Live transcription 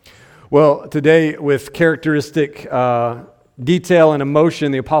Well, today, with characteristic detail and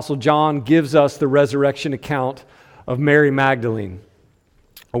emotion, the Apostle John gives us the resurrection account of Mary Magdalene,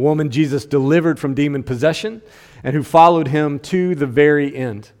 a woman Jesus delivered from demon possession and who followed him to the very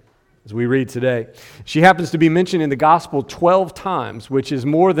end, as we read today. She happens to be mentioned in the gospel 12 times, which is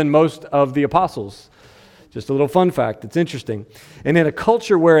more than most of the apostles. Just a little fun fact, it's interesting. And in a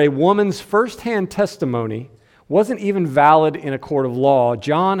culture where a woman's firsthand testimony wasn't even valid in a court of law,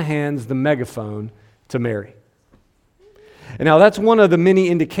 John hands the megaphone to Mary. And now that's one of the many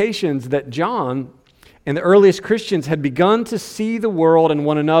indications that John and the earliest Christians had begun to see the world and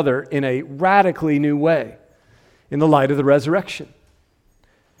one another in a radically new way in the light of the resurrection.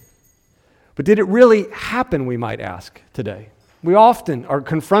 But did it really happen, we might ask today? We often are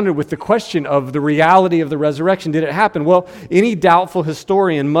confronted with the question of the reality of the resurrection. Did it happen? Well, any doubtful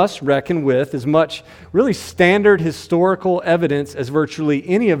historian must reckon with as much really standard historical evidence as virtually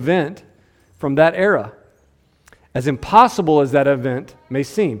any event from that era, as impossible as that event may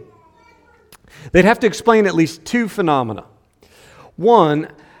seem. They'd have to explain at least two phenomena.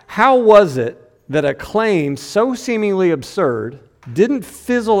 One, how was it that a claim so seemingly absurd didn't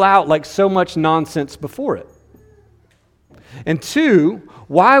fizzle out like so much nonsense before it? And two,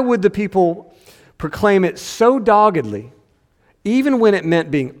 why would the people proclaim it so doggedly, even when it meant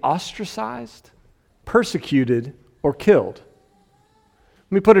being ostracized, persecuted, or killed?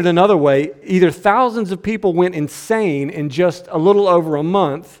 Let me put it another way. Either thousands of people went insane in just a little over a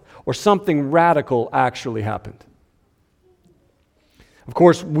month, or something radical actually happened. Of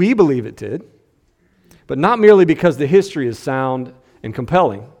course, we believe it did, but not merely because the history is sound and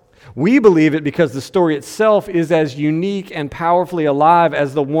compelling. We believe it because the story itself is as unique and powerfully alive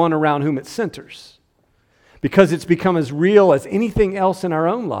as the one around whom it centers. Because it's become as real as anything else in our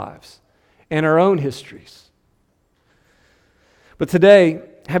own lives and our own histories. But today,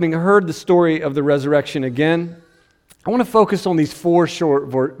 having heard the story of the resurrection again, I want to focus on these four short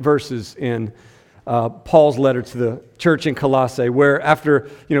verses in Paul's letter to the church in Colossae, where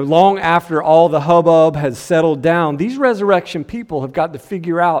long after all the hubbub has settled down, these resurrection people have got to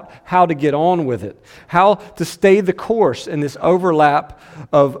figure out how to get on with it, how to stay the course in this overlap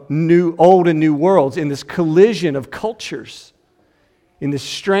of old and new worlds, in this collision of cultures, in this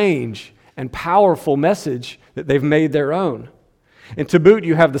strange and powerful message that they've made their own. And to boot,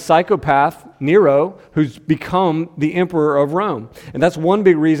 you have the psychopath, Nero, who's become the emperor of Rome. And that's one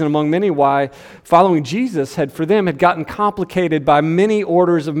big reason among many why following Jesus had gotten complicated by many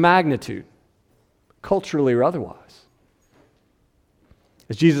orders of magnitude, culturally or otherwise.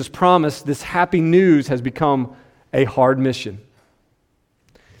 As Jesus promised, this happy news has become a hard mission.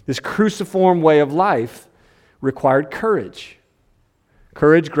 This cruciform way of life required courage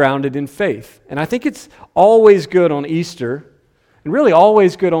grounded in faith. And I think it's always good on Easter, and really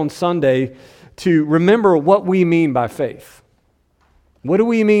always good on Sunday, to remember what we mean by faith. What do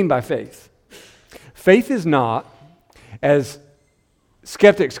we mean by faith? Faith is not, as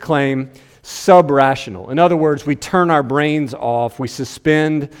skeptics claim, sub-rational. In other words, we turn our brains off, we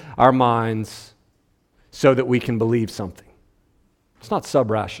suspend our minds so that we can believe something. It's not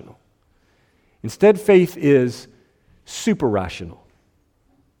sub-rational. Instead, faith is super-rational.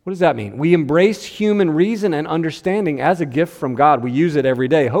 What does that mean? We embrace human reason and understanding as a gift from God. We use it every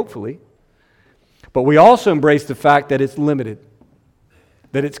day, hopefully. But we also embrace the fact that it's limited,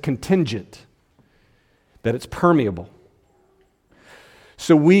 that it's contingent, that it's permeable.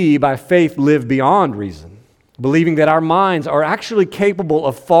 So we, by faith, live beyond reason, believing that our minds are actually capable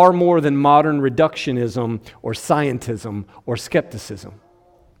of far more than modern reductionism or scientism or skepticism.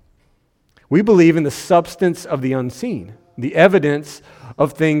 We believe in the substance of the unseen, the evidence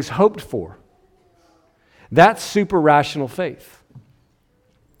of things hoped for. That's super-rational faith.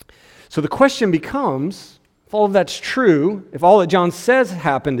 So the question becomes, if all of that's true, if all that John says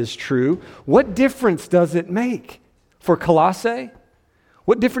happened is true, what difference does it make for Colossae?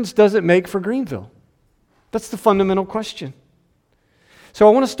 What difference does it make for Greenville? That's the fundamental question. So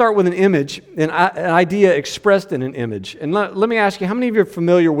I want to start with an image, an idea expressed in an image. And let me ask you, how many of you are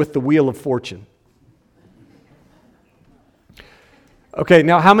familiar with the Wheel of Fortune? Okay,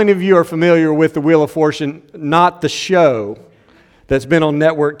 now how many of you are familiar with the Wheel of Fortune, not the show that's been on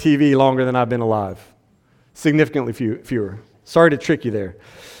network TV longer than I've been alive? Significantly fewer. Sorry to trick you there.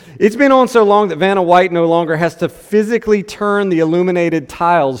 It's been on so long that Vanna White no longer has to physically turn the illuminated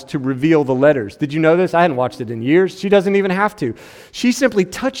tiles to reveal the letters. Did you know this? I hadn't watched it in years. She doesn't even have to. She simply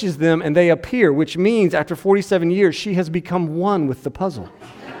touches them and they appear, which means after 47 years, she has become one with the puzzle.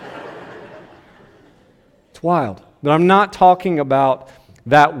 It's wild. But I'm not talking about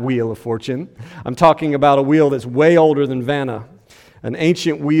that Wheel of Fortune. I'm talking about a wheel that's way older than Vanna. an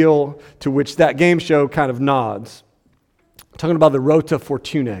ancient wheel to which that game show kind of nods. I'm talking about the Rota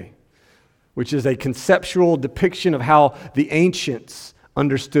Fortunae, which is a conceptual depiction of how the ancients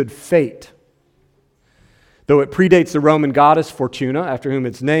understood fate. Though it predates the Roman goddess Fortuna, after whom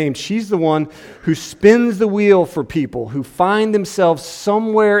it's named, she's the one who spins the wheel for people who find themselves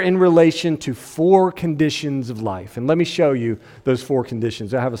somewhere in relation to 4 conditions of life. And let me show you those 4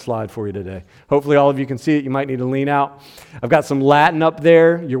 conditions. I have a slide for you today. Hopefully all of you can see it. You might need to lean out. I've got some Latin up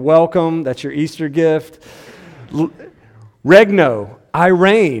there. You're welcome. That's your Easter gift. Regno, I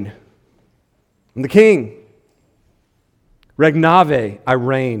reign. I'm the king. Regnave, I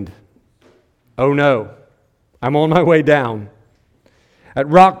reigned. Oh no. I'm on my way down. At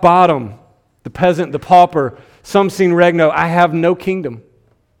rock bottom, the peasant, the pauper, some seen regno, I have no kingdom.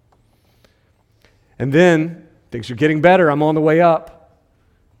 And then, things are getting better, I'm on the way up.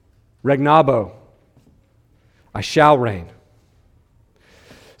 Regnabo, I shall reign.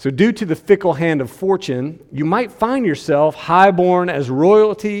 So due to the fickle hand of fortune, you might find yourself highborn as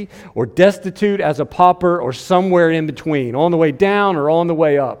royalty or destitute as a pauper or somewhere in between, on the way down or on the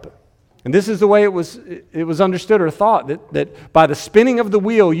way up. And this is the way it was understood or thought, that by the spinning of the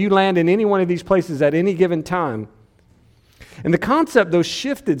wheel, you land in any one of these places at any given time. And the concept, though,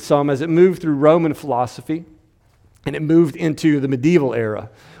 shifted some as it moved through Roman philosophy and it moved into the medieval era,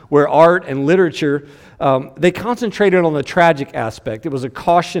 where art and literature, they concentrated on the tragic aspect. It was a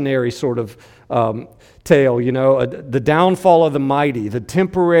cautionary sort of tale, the downfall of the mighty, the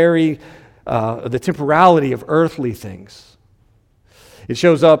temporality of earthly things. It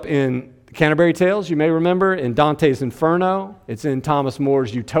shows up in Canterbury Tales, you may remember, in Dante's Inferno. It's in Thomas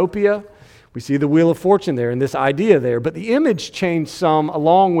More's Utopia. We see the Wheel of Fortune there and this idea there. But the image changed some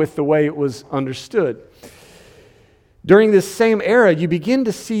along with the way it was understood. During this same era, you begin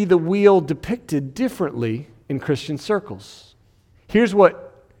to see the wheel depicted differently in Christian circles. Here's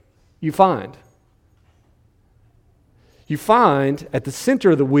what you find. You find at the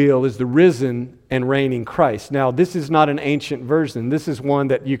center of the wheel is the risen and reigning Christ. Now, this is not an ancient version. This is one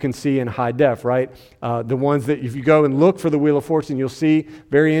that you can see in high def, right? The ones that if you go and look for the Wheel of Fortune, you'll see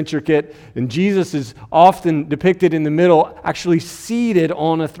very intricate. And Jesus is often depicted in the middle, actually seated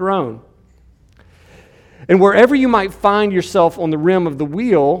on a throne. And wherever you might find yourself on the rim of the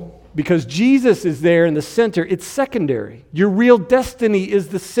wheel, because Jesus is there in the center, it's secondary. Your real destiny is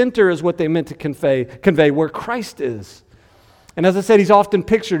the center, is what they meant to convey where Christ is. And as I said, he's often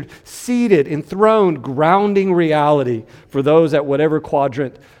pictured seated, enthroned, grounding reality for those at whatever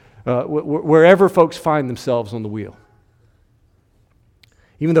quadrant, wherever folks find themselves on the wheel.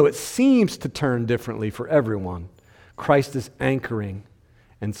 Even though it seems to turn differently for everyone, Christ is anchoring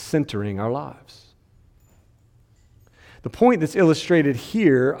and centering our lives. The point that's illustrated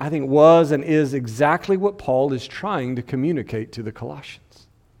here, I think, was and is exactly what Paul is trying to communicate to the Colossians.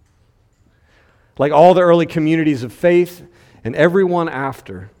 Like all the early communities of faith and everyone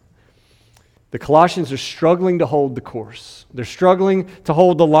after, the Colossians are struggling to hold the course. They're struggling to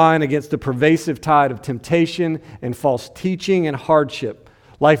hold the line against the pervasive tide of temptation and false teaching and hardship.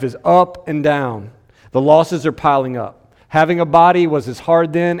 Life is up and down. The losses are piling up. Having a body was as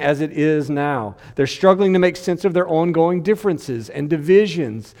hard then as it is now. They're struggling to make sense of their ongoing differences and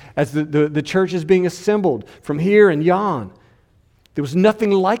divisions as the church is being assembled from here and yon. There was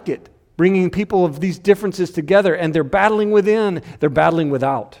nothing like it, bringing people of these differences together, and they're battling within, they're battling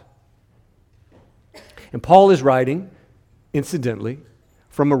without. And Paul is writing, incidentally,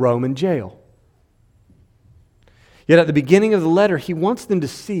 from a Roman jail. Yet at the beginning of the letter, he wants them to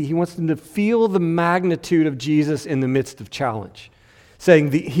feel the magnitude of Jesus in the midst of challenge,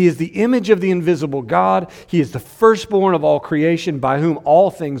 saying he is the image of the invisible God. He is the firstborn of all creation, by whom all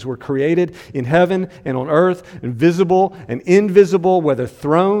things were created in heaven and on earth, and visible and invisible, whether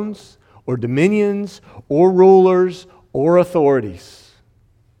thrones or dominions or rulers or authorities.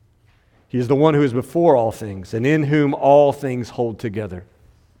 He is the one who is before all things, and in whom all things hold together.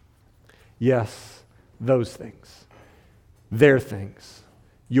 Yes, those things. Their things,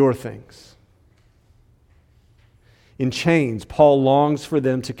 your things. In chains, Paul longs for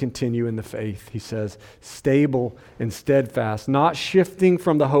them to continue in the faith, he says, stable and steadfast, not shifting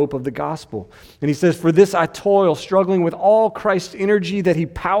from the hope of the gospel. And he says, for this I toil, struggling with all Christ's energy that he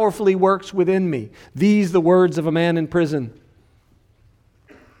powerfully works within me. These the words of a man in prison.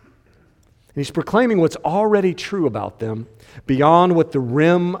 And he's proclaiming what's already true about them beyond what the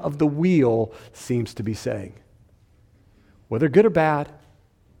rim of the wheel seems to be saying. Whether good or bad,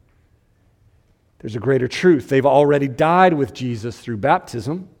 there's a greater truth. They've already died with Jesus through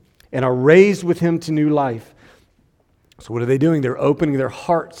baptism and are raised with him to new life. So what are they doing? They're opening their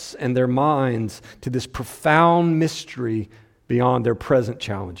hearts and their minds to this profound mystery beyond their present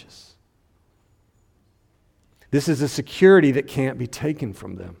challenges. This is a security that can't be taken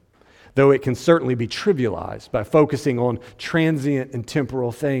from them, though it can certainly be trivialized by focusing on transient and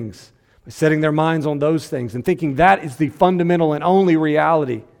temporal things, by setting their minds on those things and thinking that is the fundamental and only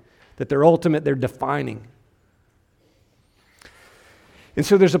reality, that they're defining. And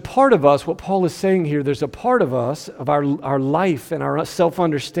so there's a part of us, what Paul is saying here, there's a part of us, of our life and our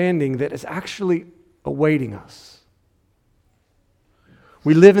self-understanding that is actually awaiting us.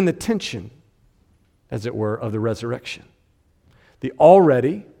 We live in the tension, as it were, of the resurrection. The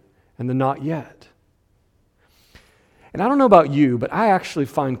already and the not yet. And I don't know about you, but I actually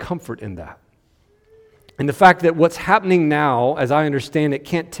find comfort in that. And the fact that what's happening now, as I understand it,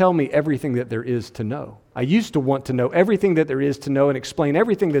 can't tell me everything that there is to know. I used to want to know everything that there is to know and explain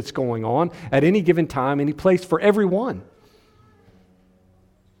everything that's going on at any given time, any place, for everyone.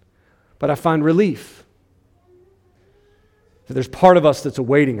 But I find relief that there's part of us that's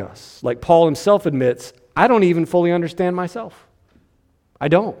awaiting us. Like Paul himself admits, I don't even fully understand myself. I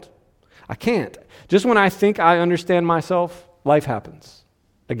don't. I can't. Just when I think I understand myself, life happens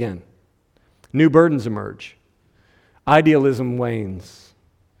again. New burdens emerge. Idealism wanes.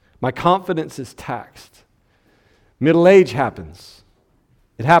 My confidence is taxed. Middle age happens.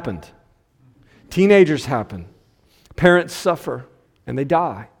 It happened. Teenagers happen. Parents suffer and they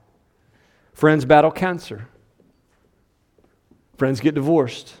die. Friends battle cancer. Friends get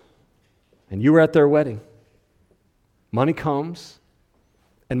divorced. And you were at their wedding. Money comes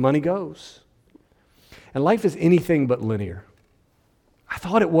and money goes. And life is anything but linear. I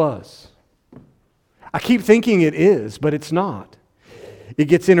thought it was. I keep thinking it is, but it's not. It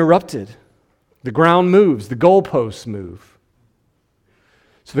gets interrupted. The ground moves. The goalposts move.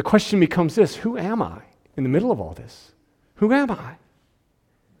 So the question becomes this: who am I in the middle of all this? Who am I?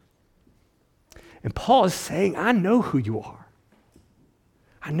 And Paul is saying, I know who you are.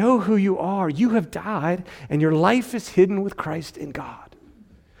 I know who you are. You have died, and your life is hidden with Christ in God.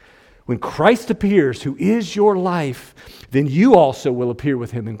 When Christ appears, who is your life, then you also will appear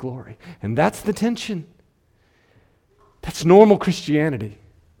with him in glory. And that's the tension. That's normal Christianity.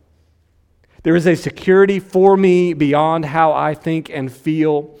 There is a security for me beyond how I think and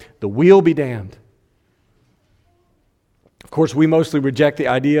feel. The will be damned. Of course, we mostly reject the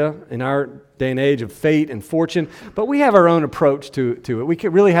idea in our day and age of fate and fortune, but we have our own approach to it. We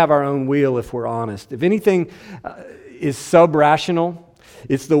can really have our own wheel if we're honest. If anything is sub-rational,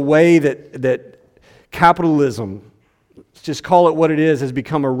 it's the way that capitalism, let's just call it what it is, has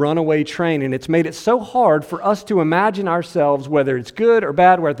become a runaway train, and it's made it so hard for us to imagine ourselves, whether it's good or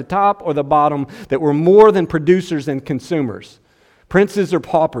bad, we're at the top or the bottom, that we're more than producers and consumers, princes or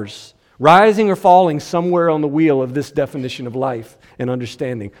paupers, rising or falling somewhere on the wheel of this definition of life and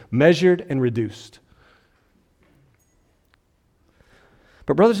understanding, measured and reduced.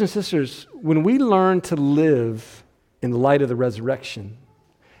 But brothers and sisters, when we learn to live in the light of the resurrection,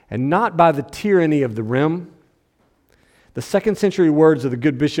 and not by the tyranny of the rim, the 2nd century words of the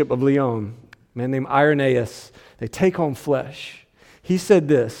good bishop of Lyon, a man named Irenaeus, they take on flesh. He said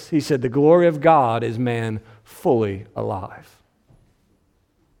this, he said, the glory of God is man fully alive.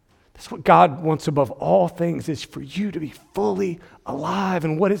 That's what God wants above all things, is for you to be fully alive.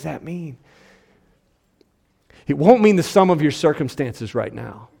 And what does that mean? It won't mean the sum of your circumstances right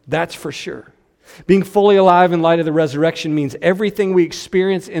now. That's for sure. Being fully alive in light of the resurrection means everything we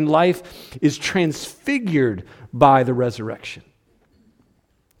experience in life is transfigured by the resurrection.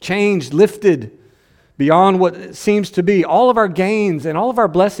 Changed, lifted beyond what it seems to be. All of our gains and all of our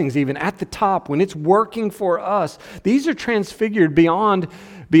blessings, even at the top, when it's working for us, these are transfigured beyond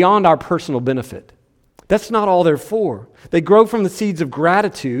our personal benefit. That's not all they're for. They grow from the seeds of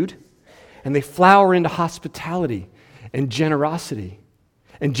gratitude, and they flower into hospitality and generosity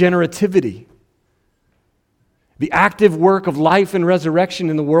and generativity. The active work of life and resurrection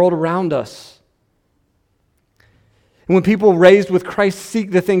in the world around us. And when people raised with Christ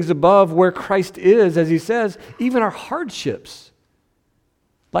seek the things above where Christ is, as he says, even our hardships,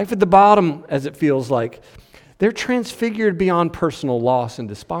 life at the bottom, as it feels like, they're transfigured beyond personal loss and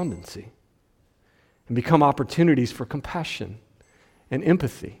despondency and become opportunities for compassion and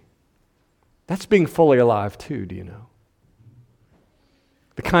empathy. That's being fully alive too, do you know?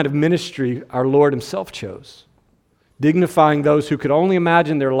 The kind of ministry our Lord himself chose. Dignifying those who could only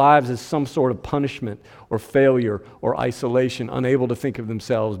imagine their lives as some sort of punishment or failure or isolation, unable to think of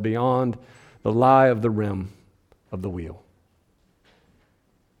themselves beyond the lie of the rim of the wheel.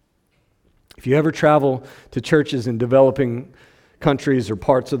 If you ever travel to churches in developing countries or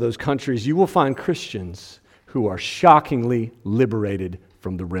parts of those countries, you will find Christians who are shockingly liberated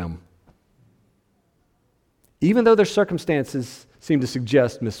from the rim. even though their circumstances seem to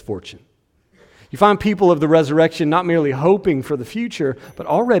suggest misfortune. You find people of the resurrection not merely hoping for the future, but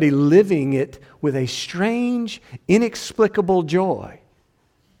already living it with a strange, inexplicable joy.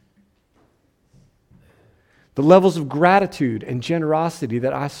 The levels of gratitude and generosity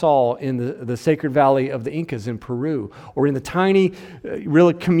that I saw in the Sacred Valley of the Incas in Peru, or in the tiny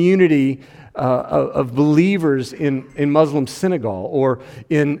real community of believers in Muslim Senegal, or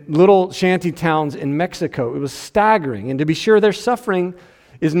in little shanty towns in Mexico, it was staggering. And to be sure, their suffering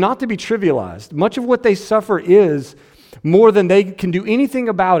is not to be trivialized. Much of what they suffer is more than they can do anything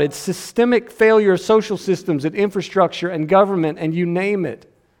about. It's systemic failure of social systems and infrastructure and government and you name it.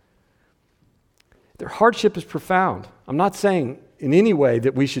 Their hardship is profound. I'm not saying in any way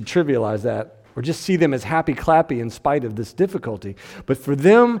that we should trivialize that or just see them as happy-clappy in spite of this difficulty. But for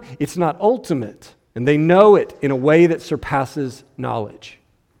them, it's not ultimate, and they know it in a way that surpasses knowledge.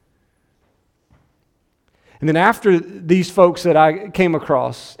 And then after these folks that I came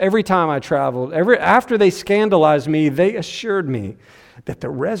across, every time I traveled, after they scandalized me, they assured me that the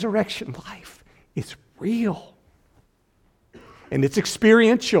resurrection life is real. And it's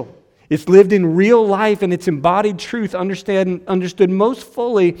experiential. It's lived in real life, and it's embodied truth understood most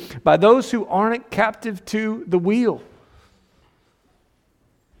fully by those who aren't captive to the wheel.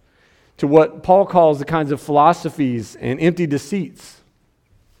 To what Paul calls the kinds of philosophies and empty deceits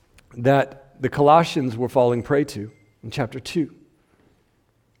that the Colossians were falling prey to in chapter 2.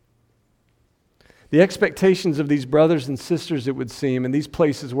 The expectations of these brothers and sisters, it would seem, in these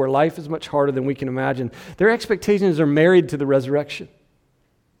places where life is much harder than we can imagine, their expectations are married to the resurrection.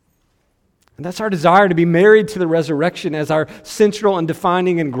 And that's our desire, to be married to the resurrection as our central and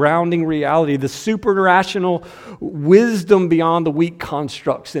defining and grounding reality, the super rational wisdom beyond the weak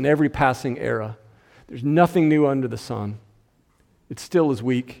constructs in every passing era. There's nothing new under the sun. It's still as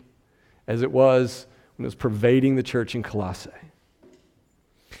weak as it was when it was pervading the church in Colossae.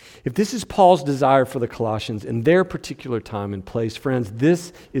 If this is Paul's desire for the Colossians in their particular time and place, friends,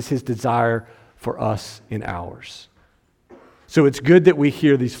 this is his desire for us in ours. So it's good that we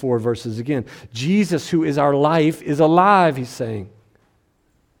hear these 4 verses again. Jesus, who is our life, is alive, he's saying.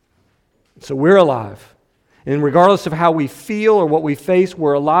 So we're alive. And regardless of how we feel or what we face,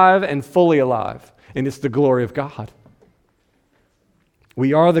 we're alive and fully alive. And it's the glory of God.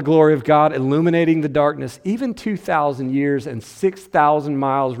 We are the glory of God illuminating the darkness, even 2,000 years and 6,000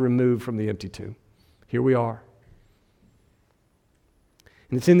 miles removed from the empty tomb. Here we are.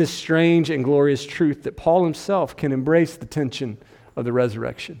 And it's in this strange and glorious truth that Paul himself can embrace the tension of the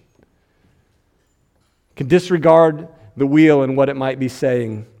resurrection, can disregard the wheel and what it might be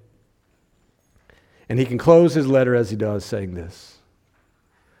saying, and he can close his letter as he does, saying this: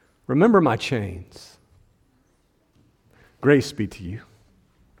 remember my chains. Grace be to you.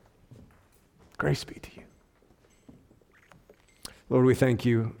 Grace be to you. Lord, we thank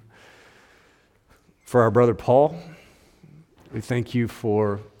you for our brother Paul. We thank you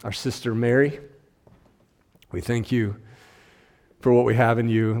for our sister Mary. We thank you for what we have in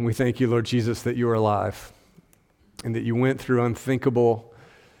you. And we thank you, Lord Jesus, that you are alive and that you went through unthinkable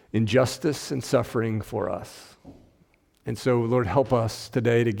injustice and suffering for us. And so, Lord, help us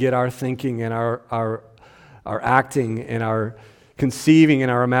today to get our thinking and our acting and our conceiving and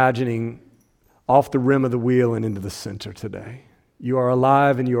our imagining off the rim of the wheel and into the center today. You are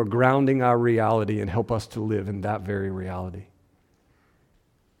alive and you are grounding our reality, and help us to live in that very reality.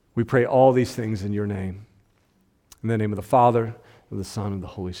 We pray all these things in your name. In the name of the Father, of the Son, and the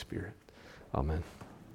Holy Spirit. Amen.